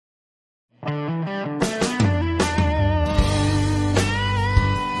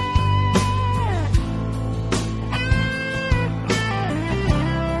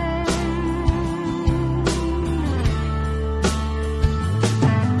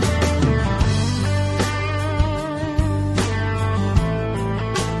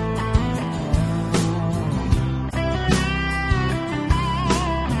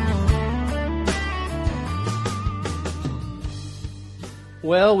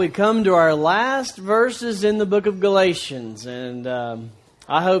Well, we come to our last verses in the book of Galatians, and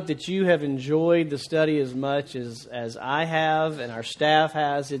I hope that you have enjoyed the study as much as I have and our staff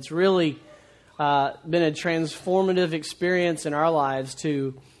has. It's really been a transformative experience in our lives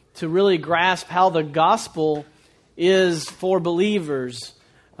to really grasp how the gospel is for believers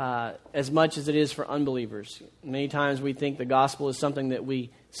as much as it is for unbelievers. Many times we think the gospel is something that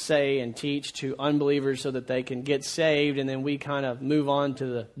we say and teach to unbelievers so that they can get saved, and then we kind of move on to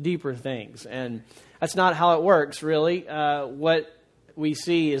the deeper things. And that's not how it works, really. What we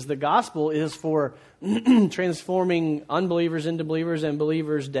see is the gospel is for transforming unbelievers into believers and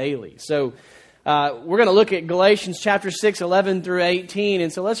believers daily. So we're going to look at Galatians chapter 6, 11 through 18.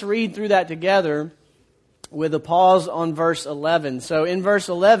 And so let's read through that together with a pause on verse 11. So in verse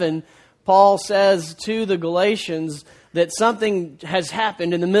 11, Paul says to the Galatians that something has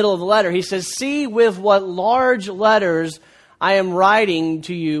happened in the middle of the letter. He says, "See with what large letters I am writing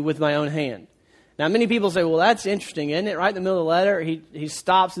to you with my own hand." Now, many people say, well, that's interesting, isn't it? Right in the middle of the letter, he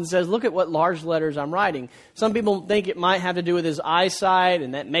stops and says, look at what large letters I'm writing. Some people think it might have to do with his eyesight,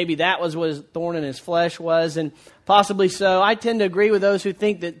 and that maybe that was what his thorn in his flesh was, and possibly so. I tend to agree with those who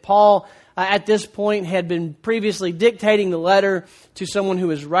think that Paul, at this point, had been previously dictating the letter to someone who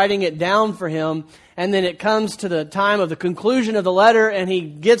was writing it down for him, and then it comes to the time of the conclusion of the letter, and he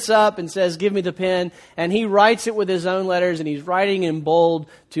gets up and says, give me the pen, and he writes it with his own letters, and he's writing in bold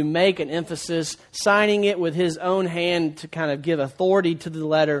to make an emphasis, signing it with his own hand to kind of give authority to the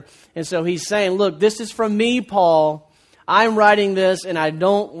letter. And so he's saying, look, this is from me, Paul. I'm writing this, and I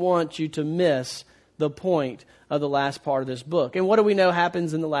don't want you to miss the point of the last part of this book. And what do we know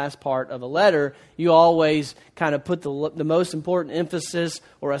happens in the last part of a letter? You always kind of put the most important emphasis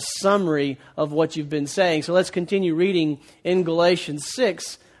or a summary of what you've been saying. So let's continue reading in Galatians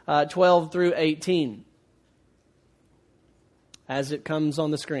 6, 12 through 18. As it comes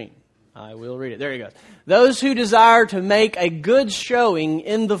on the screen. I will read it. There he goes. "Those who desire to make a good showing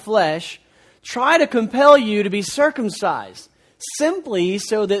in the flesh try to compel you to be circumcised, simply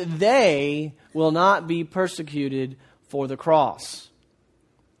so that they will not be persecuted for the cross.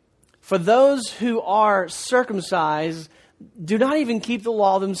 For those who are circumcised do not even keep the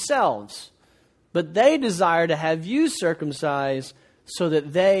law themselves, but they desire to have you circumcised so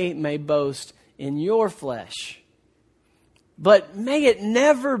that they may boast in your flesh. But may it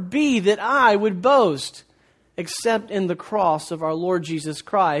never be that I would boast, except in the cross of our Lord Jesus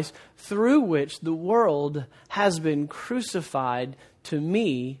Christ, through which the world has been crucified to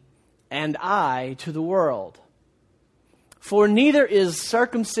me, and I to the world. For neither is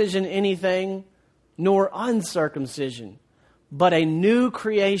circumcision anything, nor uncircumcision, but a new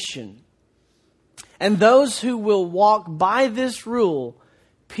creation. And those who will walk by this rule,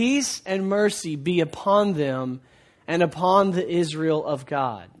 peace and mercy be upon them and upon the Israel of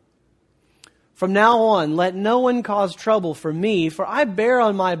God. From now on, let no one cause trouble for me, for I bear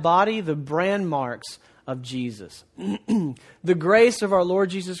on my body the brand marks of Jesus. The grace of our Lord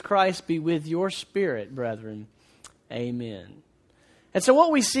Jesus Christ be with your spirit, brethren. Amen." And so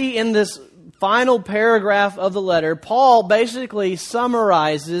what we see in this final paragraph of the letter, Paul basically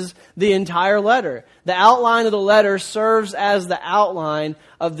summarizes the entire letter. The outline of the letter serves as the outline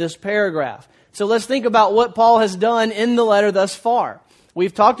of this paragraph. So let's think about what Paul has done in the letter thus far.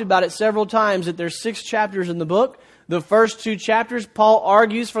 We've talked about it several times that there's 6 chapters in the book. The first 2 chapters, Paul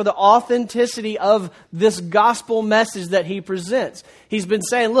argues for the authenticity of this gospel message that he presents. He's been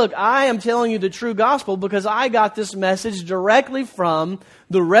saying, look, I am telling you the true gospel because I got this message directly from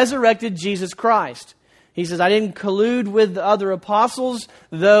the resurrected Jesus Christ. He says, I didn't collude with the other apostles,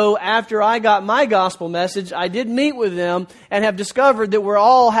 though after I got my gospel message, I did meet with them and have discovered that we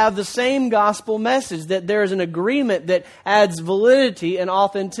all have the same gospel message, that there is an agreement that adds validity and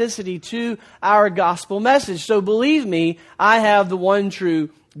authenticity to our gospel message. So believe me, I have the one true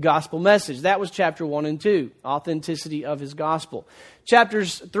gospel message. That was chapter 1 and 2, authenticity of his gospel.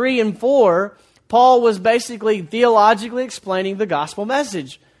 Chapters 3 and 4, Paul was basically theologically explaining the gospel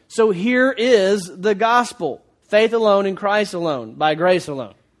message. So here is the gospel. Faith alone in Christ alone, by grace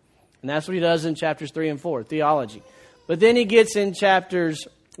alone. And that's what he does in chapters 3 and 4, theology. But then he gets in chapters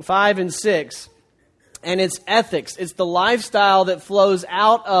 5 and 6, and it's ethics. It's the lifestyle that flows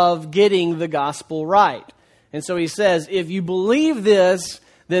out of getting the gospel right. And so he says, if you believe this,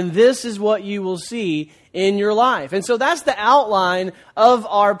 then this is what you will see in your life. And so that's the outline of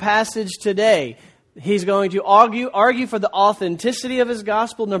our passage today. He's going to argue for the authenticity of his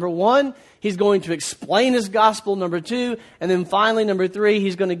gospel, number 1. He's going to explain his gospel, number 2. And then finally, number 3,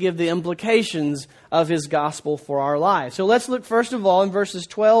 he's going to give the implications of his gospel for our lives. So let's look first of all in verses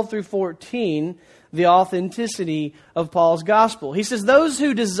 12 through 14 the authenticity of Paul's gospel. He says, those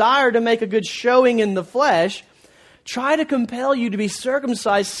who desire to make a good showing in the flesh try to compel you to be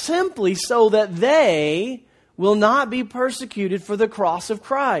circumcised simply so that they will not be persecuted for the cross of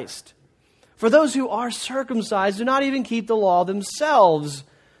Christ. For those who are circumcised do not even keep the law themselves,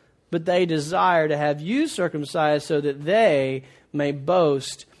 but they desire to have you circumcised so that they may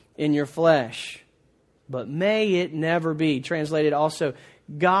boast in your flesh. But may it never be. Translated also,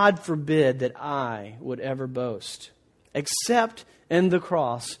 God forbid that I would ever boast, except in the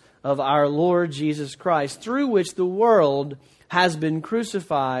cross of our Lord Jesus Christ, through which the world has been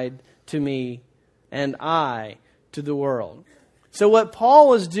crucified to me and I to the world. So what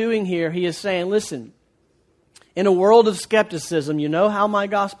Paul is doing here, he is saying, listen, in a world of skepticism, you know how my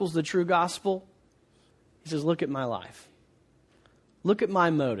gospel is the true gospel? He says, look at my life. Look at my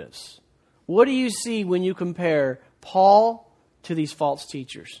motives. What do you see when you compare Paul to these false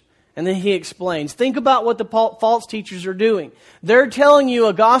teachers? And then he explains, think about what the false teachers are doing. They're telling you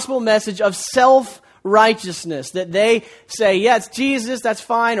a gospel message of self-righteousness, that they say, yeah, it's Jesus, that's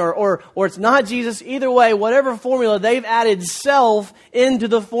fine, or it's not Jesus. Either way, whatever formula, they've added self into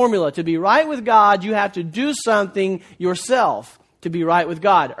the formula. To be right with God, you have to do something yourself to be right with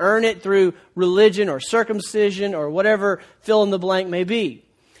God. Earn it through religion or circumcision or whatever fill in the blank may be.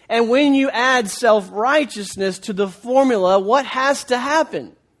 And when you add self-righteousness to the formula, what has to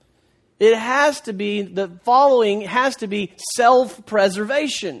happen? It has to be, the following has to be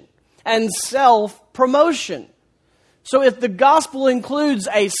self-preservation and self-promotion. So if the gospel includes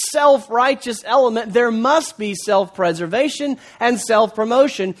a self-righteous element, there must be self-preservation and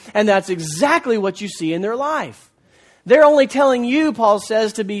self-promotion. And that's exactly what you see in their life. They're only telling you, Paul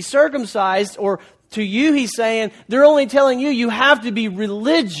says, to be circumcised, or to you, he's saying, they're only telling you you have to be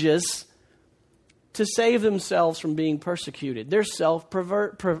religious to save themselves from being persecuted. They're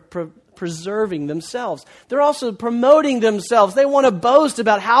self-preserving themselves. They're also promoting themselves. They want to boast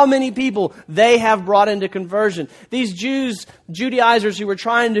about how many people they have brought into conversion. These Judaizers who were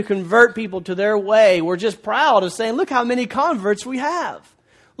trying to convert people to their way were just proud of saying, look how many converts we have.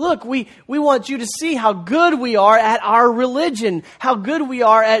 Look, we want you to see how good we are at our religion, how good we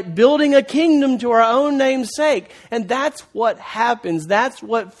are at building a kingdom to our own name's sake. And that's what happens. That's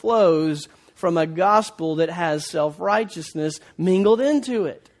what flows from a gospel that has self-righteousness mingled into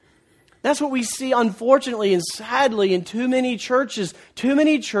it. That's what we see, unfortunately and sadly, in too many churches. Too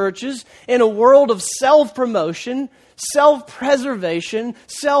many churches in a world of self-promotion, self-preservation,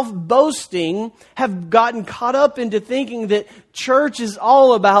 self-boasting have gotten caught up into thinking that church is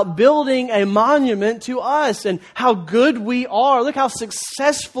all about building a monument to us and how good we are. Look how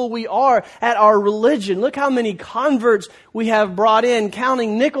successful we are at our religion. Look how many converts we have brought in,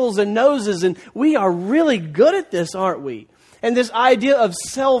 counting nickels and noses, and we are really good at this, aren't we? And this idea of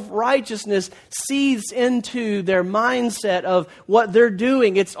self-righteousness seeds into their mindset of what they're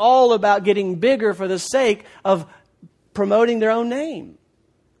doing. It's all about getting bigger for the sake of promoting their own name.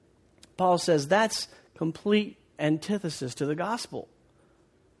 Paul says that's complete antithesis to the gospel.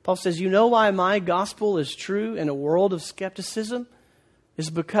 Paul says, you know why my gospel is true in a world of skepticism?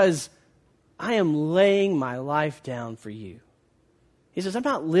 It's because I am laying my life down for you. He says,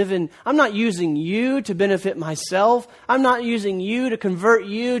 I'm not using you to benefit myself. I'm not using you to convert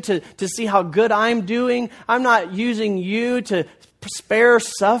you to see how good I'm doing. I'm not using you to spare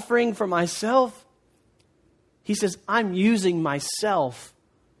suffering for myself. He says, I'm using myself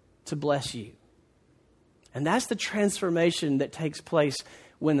to bless you. And that's the transformation that takes place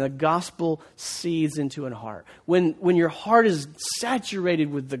when the gospel seeds into a heart. When your heart is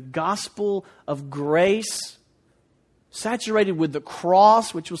saturated with the gospel of grace, saturated with the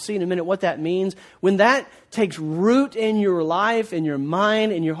cross, which we'll see in a minute what that means. When that takes root in your life, in your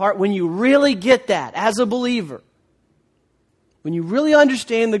mind, in your heart, when you really get that as a believer, when you really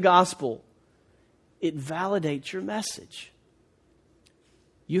understand the gospel, it validates your message.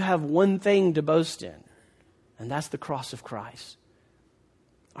 You have one thing to boast in, and that's the cross of Christ.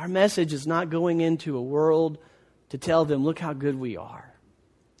 Our message is not going into a world to tell them, look how good we are.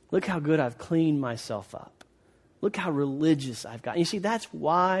 Look how good I've cleaned myself up. Look how religious I've gotten. You see, that's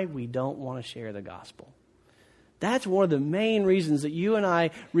why we don't want to share the gospel. That's one of the main reasons that you and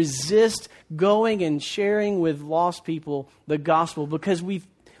I resist going and sharing with lost people the gospel, because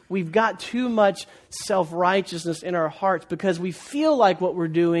we've got too much self-righteousness in our hearts, because we feel like what we're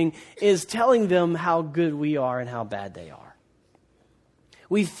doing is telling them how good we are and how bad they are.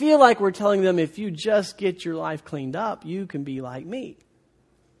 We feel like we're telling them, if you just get your life cleaned up, you can be like me.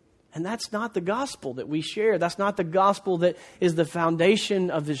 And that's not the gospel that we share. That's not the gospel that is the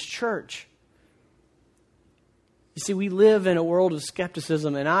foundation of this church. You see, we live in a world of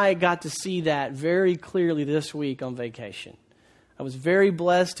skepticism, and I got to see that very clearly this week on vacation. I was very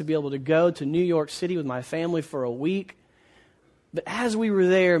blessed to be able to go to New York City with my family for a week. But as we were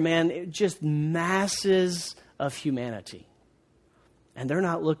there, man, it just masses of humanity. And they're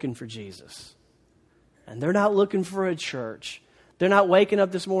not looking for Jesus. And they're not looking for a church. They're not waking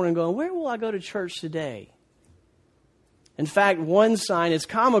up this morning going, where will I go to church today? In fact, one sign is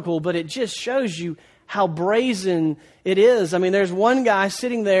comical, but it just shows you how brazen it is. I mean, there's one guy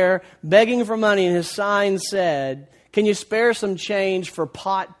sitting there begging for money, and his sign said, can you spare some change for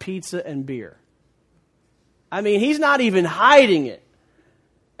pot, pizza, and beer? I mean, he's not even hiding it.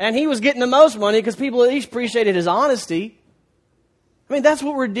 And he was getting the most money because people at least appreciated his honesty. I mean, that's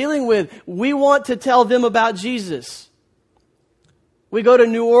what we're dealing with. We want to tell them about Jesus. We go to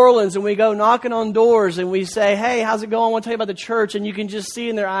New Orleans and we go knocking on doors and we say, hey, how's it going? I want to tell you about the church. And you can just see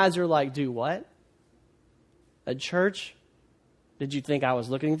in their eyes, they're like, do what? A church? Did you think I was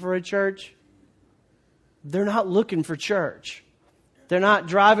looking for a church? They're not looking for church. They're not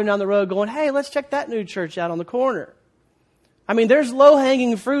driving down the road going, hey, let's check that new church out on the corner. I mean, there's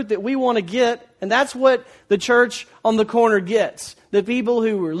low-hanging fruit that we want to get, and that's what the church on the corner gets. The people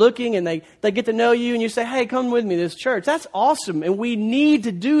who are looking and they get to know you and you say, hey, come with me to this church. That's awesome, and we need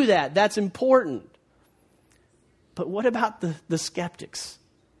to do that. That's important. But what about the skeptics?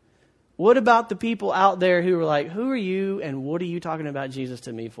 What about the people out there who are like, who are you and what are you talking about Jesus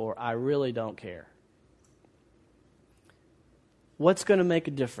to me for? I really don't care. What's going to make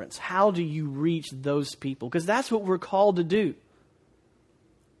a difference? How do you reach those people? Because that's what we're called to do.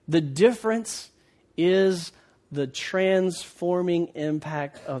 The difference is the transforming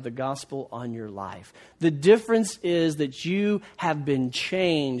impact of the gospel on your life. The difference is that you have been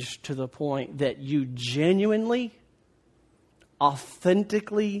changed to the point that you genuinely,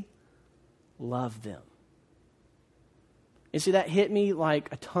 authentically love them. You see, that hit me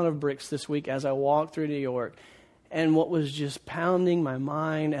like a ton of bricks this week as I walked through New York. And what was just pounding my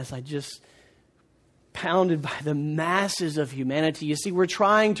mind as I just pounded by the masses of humanity. You see, we're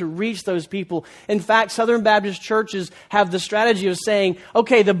trying to reach those people. In fact, Southern Baptist churches have the strategy of saying,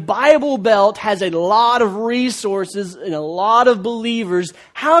 okay, the Bible Belt has a lot of resources and a lot of believers.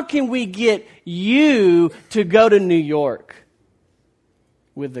 How can we get you to go to New York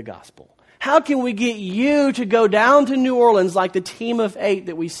with the gospel? How can we get you to go down to New Orleans like the team of 8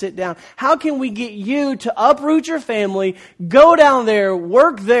 that we sit down? How can we get you to uproot your family, go down there,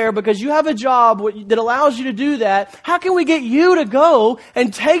 work there because you have a job that allows you to do that? How can we get you to go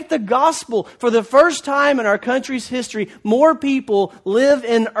and take the gospel? For the first time in our country's history, more people live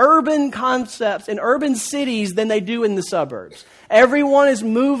in urban concepts, in urban cities than they do in the suburbs. Everyone is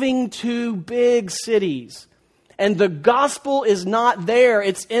moving to big cities. And the gospel is not there.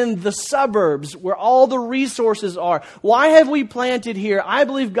 It's in the suburbs where all the resources are. Why have we planted here? I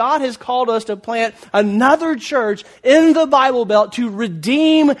believe God has called us to plant another church in the Bible Belt to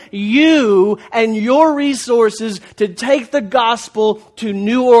redeem you and your resources to take the gospel to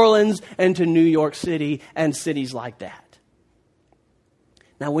New Orleans and to New York City and cities like that.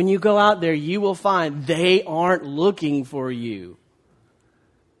 Now, when you go out there, you will find they aren't looking for you.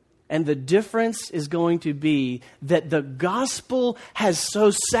 And the difference is going to be that the gospel has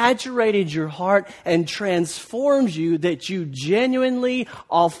so saturated your heart and transformed you that you genuinely,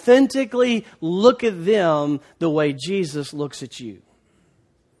 authentically look at them the way Jesus looks at you.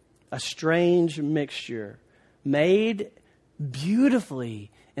 A strange mixture, made beautifully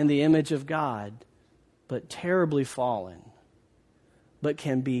in the image of God, but terribly fallen, but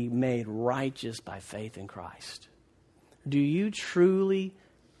can be made righteous by faith in Christ. Do you truly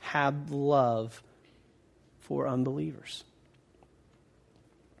have love for unbelievers?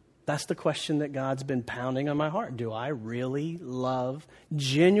 That's the question that God's been pounding on my heart. Do I really love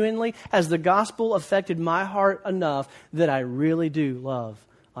genuinely? Has the gospel affected my heart enough that I really do love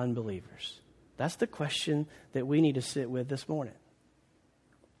unbelievers? That's the question that we need to sit with this morning.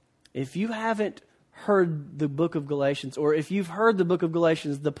 If you haven't heard the book of Galatians, or if you've heard the book of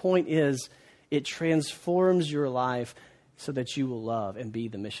Galatians, the point is it transforms your life so that you will love and be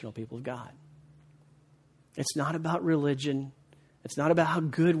the missional people of God. It's not about religion. It's not about how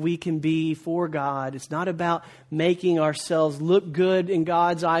good we can be for God. It's not about making ourselves look good in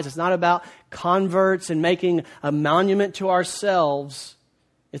God's eyes. It's not about converts and making a monument to ourselves.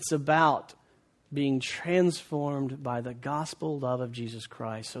 It's about being transformed by the gospel love of Jesus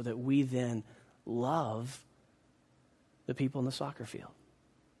Christ so that we then love the people in the soccer field.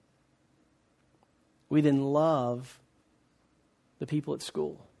 We then love the people at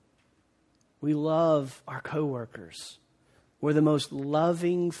school. We love our coworkers. We're the most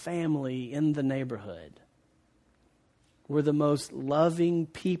loving family in the neighborhood. were the most loving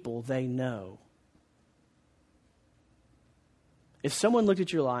people they know. If someone looked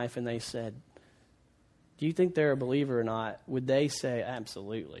at your life and they said, do you think they're a believer or not? Would they say,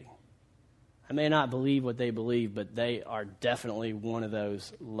 absolutely? I may not believe what they believe, but they are definitely one of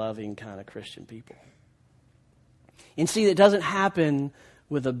those loving kind of Christian people. And see, it doesn't happen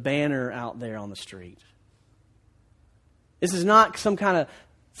with a banner out there on the street. This is not some kind of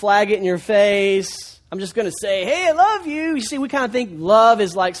flag it in your face. I'm just going to say, hey, I love you. You see, we kind of think love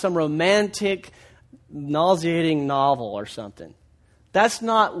is like some romantic, nauseating novel or something. That's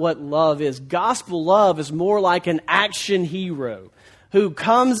not what love is. Gospel love is more like an action hero who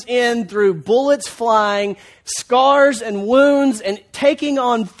comes in through bullets flying, scars and wounds, and taking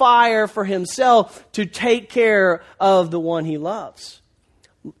on fire for himself to take care of the one he loves.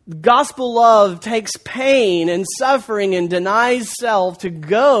 Gospel love takes pain and suffering and denies self to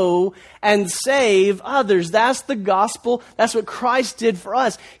go and save others. That's the gospel. That's what Christ did for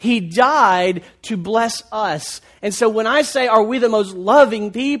us. He died to bless us. And so when I say, are we the most loving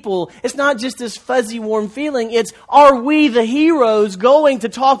people? It's not just this fuzzy, warm feeling. It's, are we the heroes going to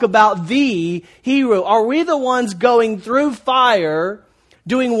talk about the hero? Are we the ones going through fire,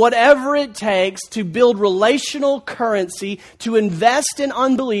 doing whatever it takes to build relational currency, to invest in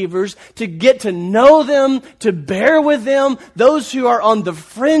unbelievers, to get to know them, to bear with them, those who are on the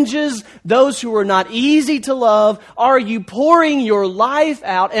fringes, those who are not easy to love? Are you pouring your life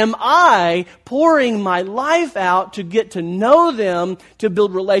out? Am I pouring my life out to get to know them, to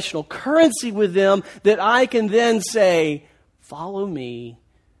build relational currency with them, that I can then say, follow me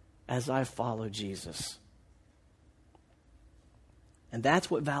as I follow Jesus? And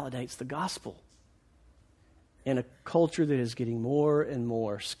that's what validates the gospel in a culture that is getting more and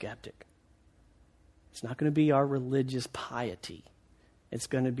more skeptic. It's not going to be our religious piety. It's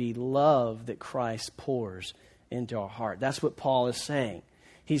going to be love that Christ pours into our heart. That's what Paul is saying.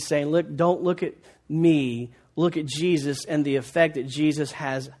 He's saying, look, don't look at me. Look at Jesus and the effect that Jesus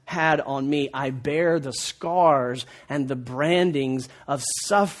has had on me. I bear the scars and the brandings of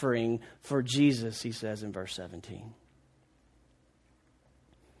suffering for Jesus, he says in verse 17.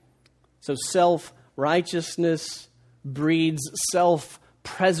 So self-righteousness breeds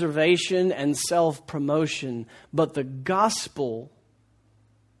self-preservation and self-promotion. But the gospel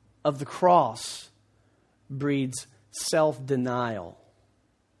of the cross breeds self-denial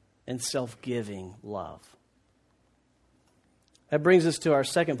and self-giving love. That brings us to our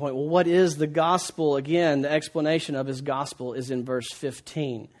second point. Well, what is the gospel? Again, the explanation of his gospel is in verse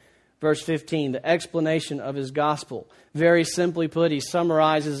 15. Verse 15, the explanation of his gospel. Very simply put, he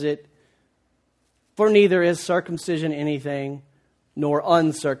summarizes it. For neither is circumcision anything, nor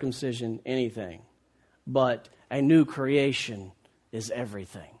uncircumcision anything, but a new creation is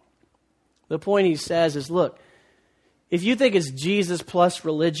everything. The point he says is, look, if you think it's Jesus plus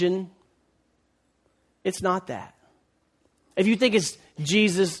religion, it's not that. If you think it's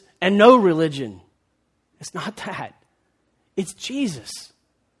Jesus and no religion, it's not that. It's Jesus.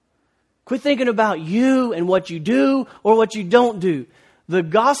 Quit thinking about you and what you do or what you don't do. The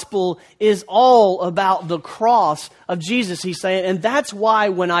gospel is all about the cross of Jesus, he's saying. And that's why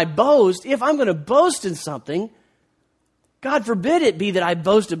when I boast, if I'm going to boast in something, God forbid it be that I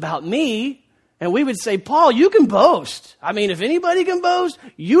boast about me. And we would say, Paul, you can boast. I mean, if anybody can boast,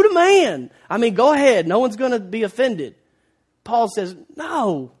 you the man. I mean, go ahead. No one's going to be offended. Paul says,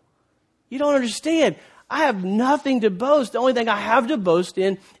 no, you don't understand. I have nothing to boast. The only thing I have to boast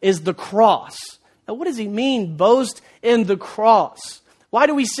in is the cross. Now, what does he mean, boast in the cross? Why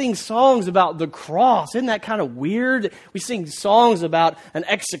do we sing songs about the cross? Isn't that kind of weird? We sing songs about an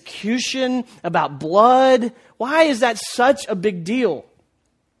execution, about blood. Why is that such a big deal?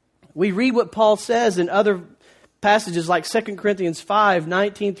 We read what Paul says in other passages like 2 Corinthians 5,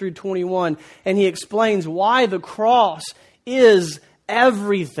 19 through 21, and he explains why the cross is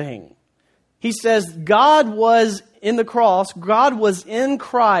everything. He says God was in the cross, God was in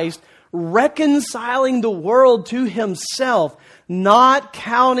Christ, reconciling the world to himself, not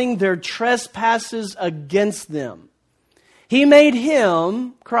counting their trespasses against them. He made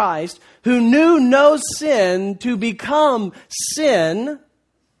him, Christ, who knew no sin, to become sin,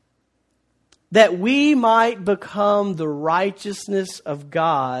 that we might become the righteousness of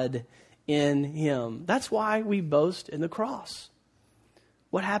God in him. That's why we boast in the cross.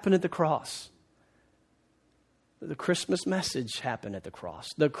 What happened at the cross? The Christmas message happened at the cross.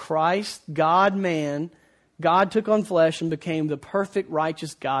 The Christ, God-man, God took on flesh and became the perfect,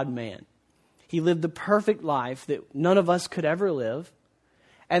 righteous God-man. He lived the perfect life that none of us could ever live.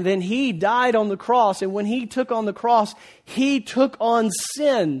 And then he died on the cross. And when he took on the cross, he took on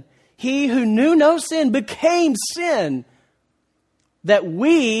sin. He who knew no sin became sin that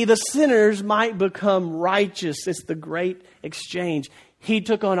we, the sinners, might become righteous. It's the great exchange. He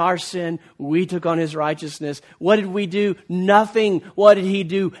took on our sin. We took on His righteousness. What did we do? Nothing. What did He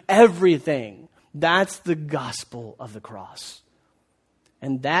do? Everything. That's the gospel of the cross.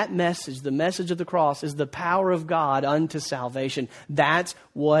 And that message, the message of the cross, is the power of God unto salvation. That's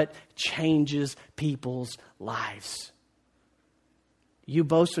what changes people's lives. You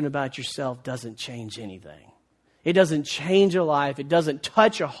boasting about yourself doesn't change anything. It doesn't change a life. It doesn't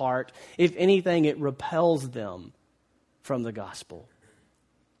touch a heart. If anything, it repels them from the gospel.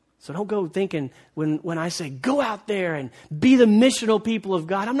 So don't go thinking when I say go out there and be the missional people of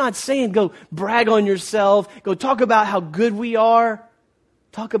God. I'm not saying go brag on yourself. Go talk about how good we are.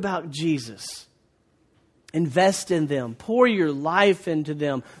 Talk about Jesus. Invest in them. Pour your life into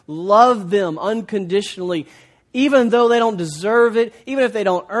them. Love them unconditionally. Even though they don't deserve it. Even if they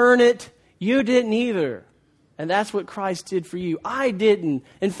don't earn it. You didn't either. And that's what Christ did for you. I didn't.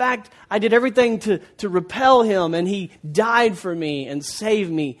 In fact, I did everything to repel Him, and He died for me and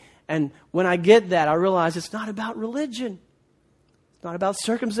saved me. And when I get that, I realize it's not about religion. It's not about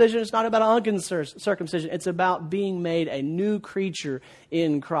circumcision. It's not about uncircumcision. It's about being made a new creature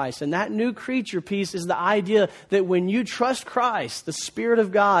in Christ. And that new creature piece is the idea that when you trust Christ, the Spirit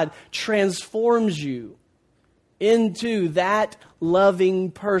of God transforms you into that loving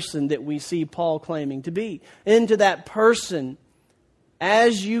person that we see Paul claiming to be. Into that person,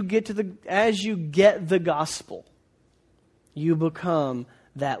 as you get the gospel, you become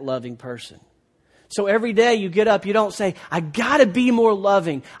that loving person. So every day you get up, you don't say, I gotta be more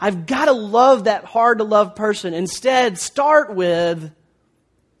loving. I've gotta love that hard to love person. Instead, start with,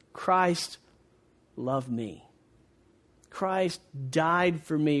 Christ loved me. Christ died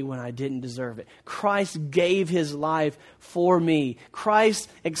for me when I didn't deserve it. Christ gave His life for me. Christ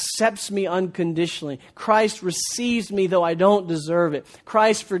accepts me unconditionally. Christ receives me though I don't deserve it.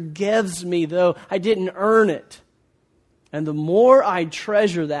 Christ forgives me though I didn't earn it. And the more I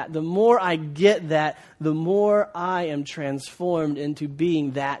treasure that, the more I get that, the more I am transformed into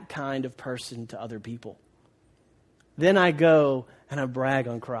being that kind of person to other people. Then I go and I brag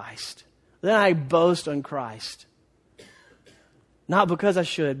on Christ. Then I boast on Christ. Not because I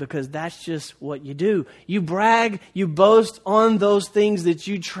should, because that's just what you do. You brag, you boast on those things that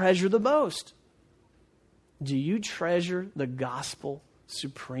you treasure the most. Do you treasure the gospel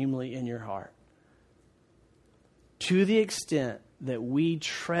supremely in your heart? To the extent that we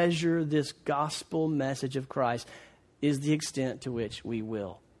treasure this gospel message of Christ is the extent to which we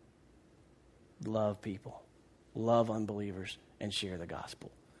will love people, love unbelievers, and share the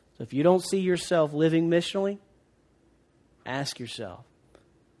gospel. So if you don't see yourself living missionally, ask yourself,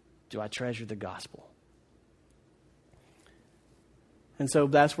 do I treasure the gospel? And so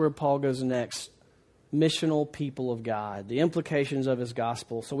that's where Paul goes next. Missional people of God, the implications of his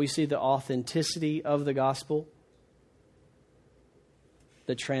gospel. So we see the authenticity of the gospel,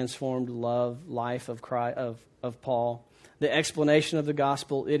 the transformed life of Christ, of Paul. The explanation of the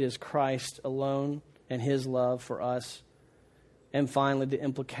gospel, it is Christ alone and His love for us. And finally, the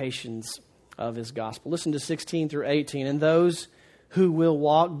implications of His gospel. Listen to 16 through 18. And those who will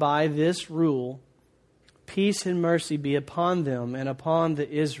walk by this rule, peace and mercy be upon them and upon the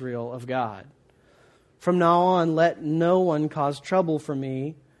Israel of God. From now on, let no one cause trouble for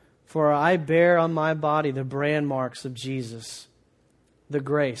me, for I bear on my body the brand marks of Jesus. The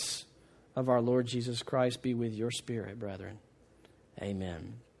grace of our Lord Jesus Christ be with your spirit, brethren.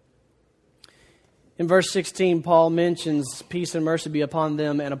 Amen. In verse 16, Paul mentions peace and mercy be upon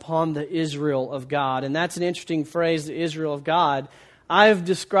them and upon the Israel of God. And that's an interesting phrase, the Israel of God. I've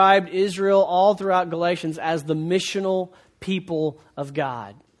described Israel all throughout Galatians as the missional people of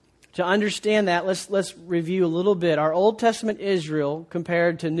God. To understand that, let's review a little bit. Our Old Testament Israel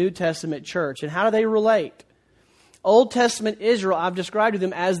compared to New Testament church. And how do they relate? Old Testament Israel, I've described to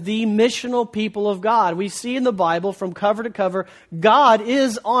them as the missional people of God. We see in the Bible from cover to cover, God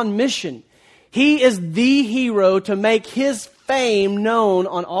is on mission. He is the hero to make His fame known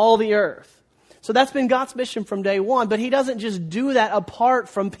on all the earth. So that's been God's mission from day one. But He doesn't just do that apart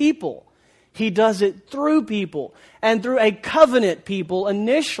from people. He does it through people. And through a covenant people,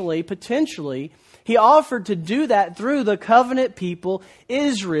 initially, potentially, He offered to do that through the covenant people,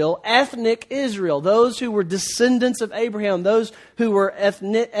 Israel, ethnic Israel, those who were descendants of Abraham, those who were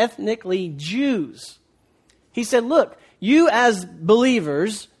ethnically Jews. He said, look, you as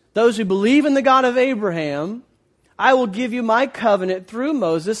believers, those who believe in the God of Abraham, I will give you my covenant through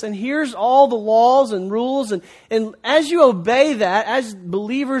Moses, and here's all the laws and rules. And as you obey that, as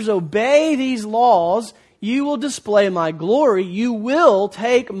believers obey these laws, you will display my glory. You will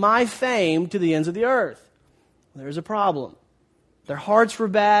take my fame to the ends of the earth. There's a problem. Their hearts were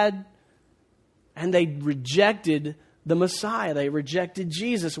bad, and they rejected the Messiah. They rejected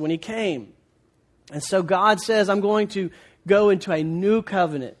Jesus when He came. And so God says, I'm going to go into a new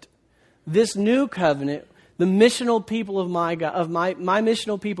covenant. This new covenant, the missional people of my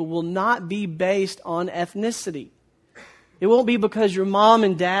missional people will not be based on ethnicity. It won't be because your mom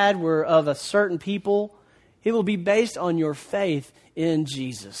and dad were of a certain people. It will be based on your faith in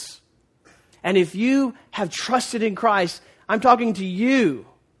Jesus. And if you have trusted in Christ, I'm talking to you.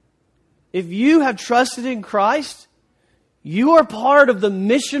 If you have trusted in Christ, you are part of the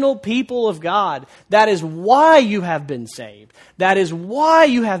missional people of God. That is why you have been saved. That is why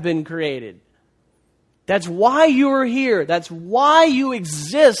you have been created. That's why you are here. That's why you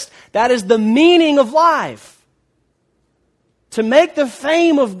exist. That is the meaning of life. To make the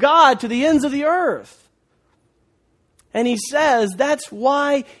fame of God to the ends of the earth. And He says, that's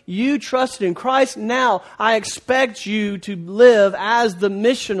why you trusted in Christ. Now, I expect you to live as the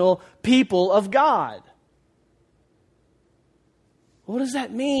missional people of God. What does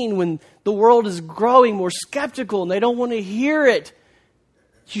that mean when the world is growing more skeptical and they don't want to hear it?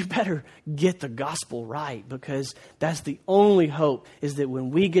 You better get the gospel right, because that's the only hope, is that when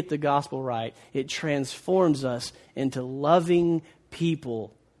we get the gospel right, it transforms us into loving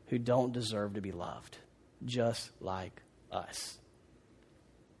people who don't deserve to be loved, just like us.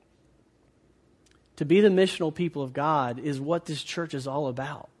 To be the missional people of God is what this church is all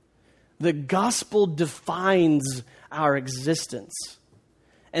about. The gospel defines our existence.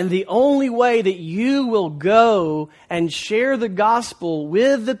 And the only way that you will go and share the gospel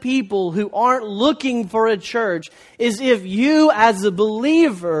with the people who aren't looking for a church is if you, as a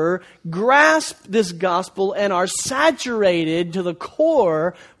believer, grasp this gospel and are saturated to the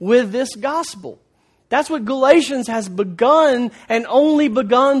core with this gospel. That's what Galatians has begun and only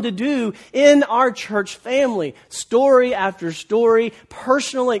begun to do in our church family. Story after story,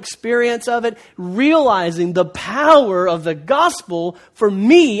 personal experience of it, realizing the power of the gospel for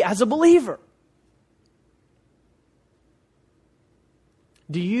me as a believer.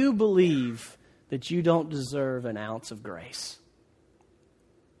 Do you believe that you don't deserve an ounce of grace?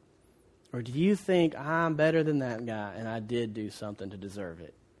 Or do you think I'm better than that guy and I did do something to deserve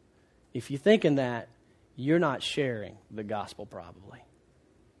it? If you're thinking that, you're not sharing the gospel probably.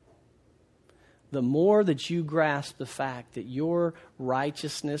 The more that you grasp the fact that your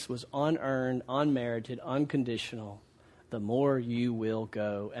righteousness was unearned, unmerited, unconditional, the more you will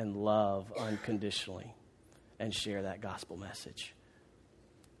go and love unconditionally and share that gospel message.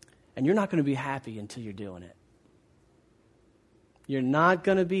 And you're not going to be happy until you're doing it. You're not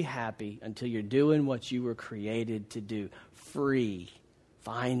going to be happy until you're doing what you were created to do. Free,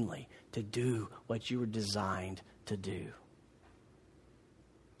 finally, to do what you were designed to do.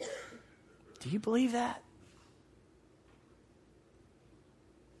 Do you believe that?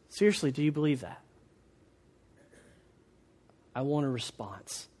 Seriously, do you believe that? I want a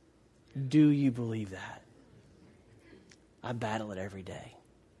response. Do you believe that? I battle it every day.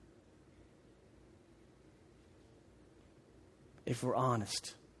 If we're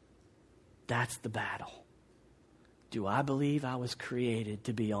honest, that's the battle. Do I believe I was created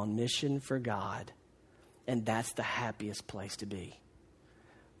to be on mission for God? And that's the happiest place to be.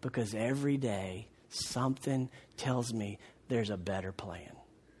 Because every day, something tells me there's a better plan.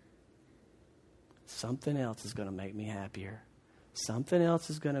 Something else is going to make me happier. Something else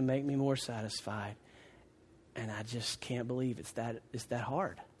is going to make me more satisfied. And I just can't believe it's that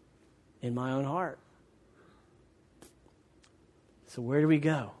hard in my own heart. So where do we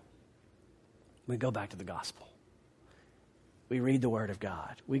go? We go back to the gospel. We read the Word of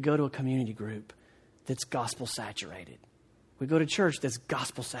God. We go to a community group that's gospel saturated. We go to church that's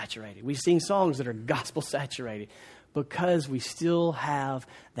gospel saturated. We sing songs that are gospel saturated because we still have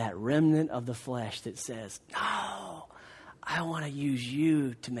that remnant of the flesh that says, no, I want to use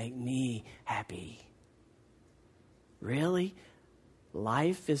you to make me happy. Really?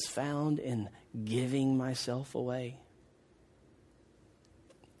 Life is found in giving myself away.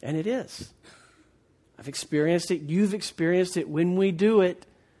 And it is. I've experienced it. You've experienced it when we do it.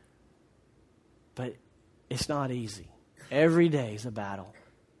 But it's not easy. Every day is a battle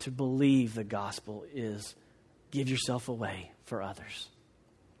to believe the gospel is give yourself away for others.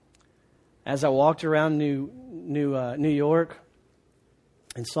 As I walked around New York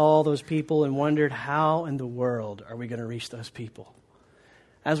and saw all those people and wondered, how in the world are we going to reach those people?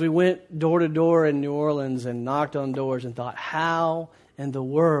 As we went door to door in New Orleans and knocked on doors and thought, how in the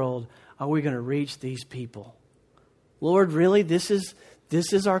world are we going to reach these people? Lord, really? This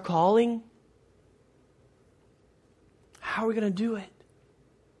is our calling? How are we going to do it?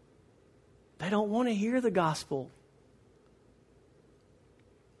 They don't want to hear the gospel.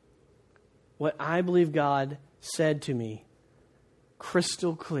 what I believe God said to me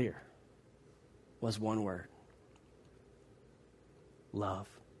crystal clear was one word: love.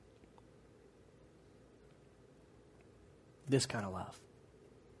 This kind of love.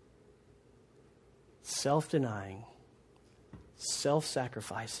 Self-denying,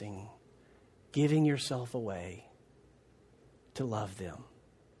 self-sacrificing, giving yourself away to love them.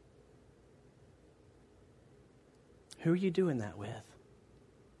 Who are you doing that with?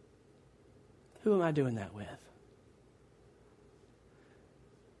 Who am I doing that with?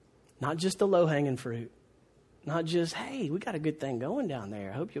 Not just the low-hanging fruit. Not just, hey, we got a good thing going down there.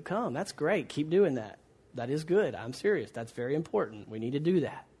 I hope you'll come. That's great. Keep doing that. That is good. I'm serious. That's very important. We need to do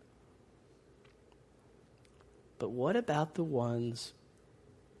that. But what about the ones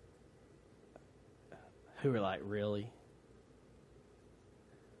who are like, really?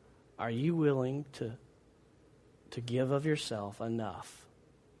 Are you willing to give of yourself enough,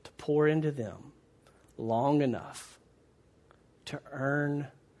 to pour into them long enough to earn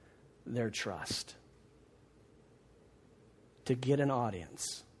their trust, to get an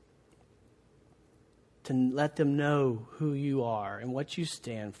audience, to let them know who you are and what you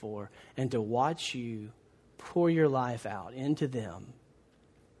stand for, and to watch you pour your life out into them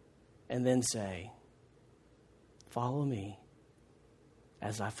and then say, follow me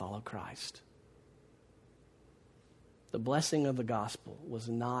as I follow Christ? The blessing of the gospel was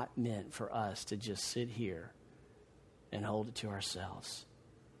not meant for us to just sit here and hold it to ourselves.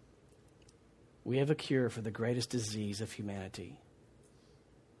 We have a cure for the greatest disease of humanity.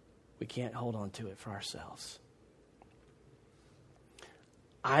 We can't hold on to it for ourselves.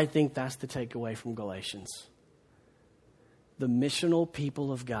 I think that's the takeaway from Galatians. The missional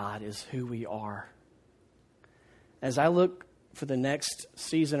people of God is who we are. As I look for the next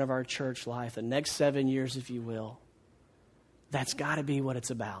season of our church life, the next 7 years, if you will, that's got to be what it's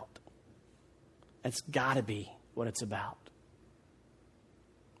about. That's got to be what it's about.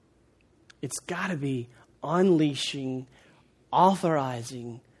 It's got to be unleashing,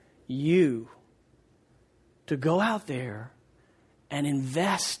 authorizing you to go out there and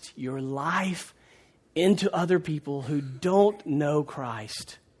invest your life into other people who don't know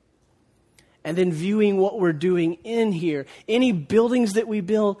Christ. And then viewing what we're doing in here. Any buildings that we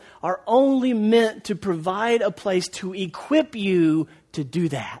build are only meant to provide a place to equip you to do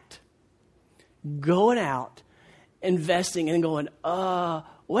that. Going out, investing, and going,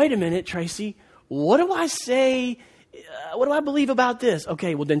 wait a minute, Tracy, what do I say? What do I believe about this?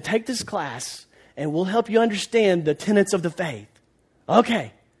 Okay, well then take this class and we'll help you understand the tenets of the faith.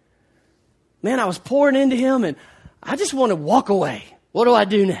 Okay. Man, I was pouring into him and I just want to walk away. What do I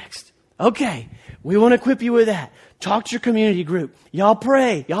do next? Okay, we want to equip you with that. Talk to your community group. Y'all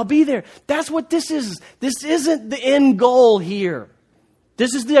pray. Y'all be there. That's what this is. This isn't the end goal here.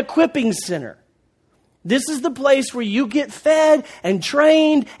 This is the equipping center. This is the place where you get fed and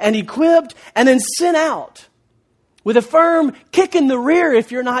trained and equipped and then sent out with a firm kick in the rear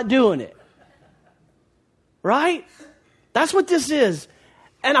if you're not doing it. Right? That's what this is.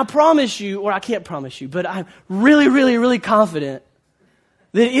 And I promise you, or I can't promise you, but I'm really, really, really confident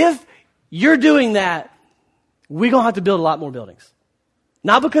that if you're doing that, we're going to have to build a lot more buildings.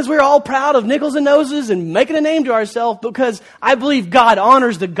 Not because we're all proud of nickels and noses and making a name to ourselves, because I believe God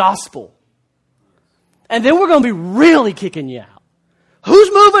honors the gospel. And then we're going to be really kicking you out.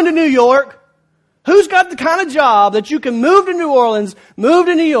 Who's moving to New York? Who's got the kind of job that you can move to New Orleans, move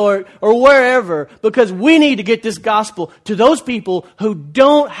to New York, or wherever, because we need to get this gospel to those people who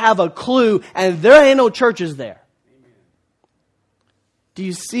don't have a clue and there ain't no churches there. Amen. Do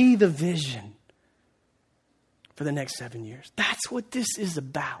you see the vision for the next 7 years? That's what this is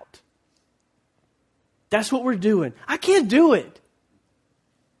about. That's what we're doing. I can't do it.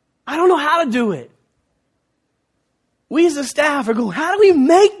 I don't know how to do it. We as a staff are going, how do we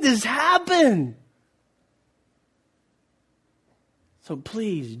make this happen? So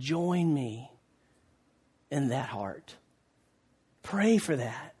please join me in that heart. Pray for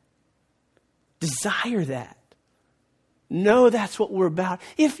that. Desire that. Know that's what we're about.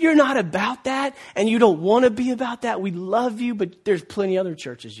 If you're not about that and you don't want to be about that, we love you, but there's plenty of other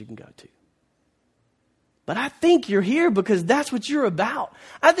churches you can go to. But I think you're here because that's what you're about.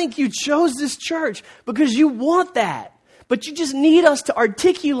 I think you chose this church because you want that. But you just need us to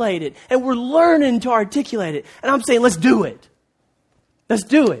articulate it. And we're learning to articulate it. And I'm saying, let's do it. Let's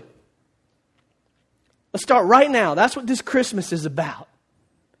do it. Let's start right now. That's what this Christmas is about.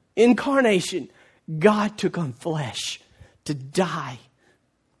 Incarnation. God took on flesh to die,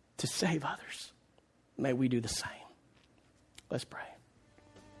 to save others. May we do the same. Let's pray.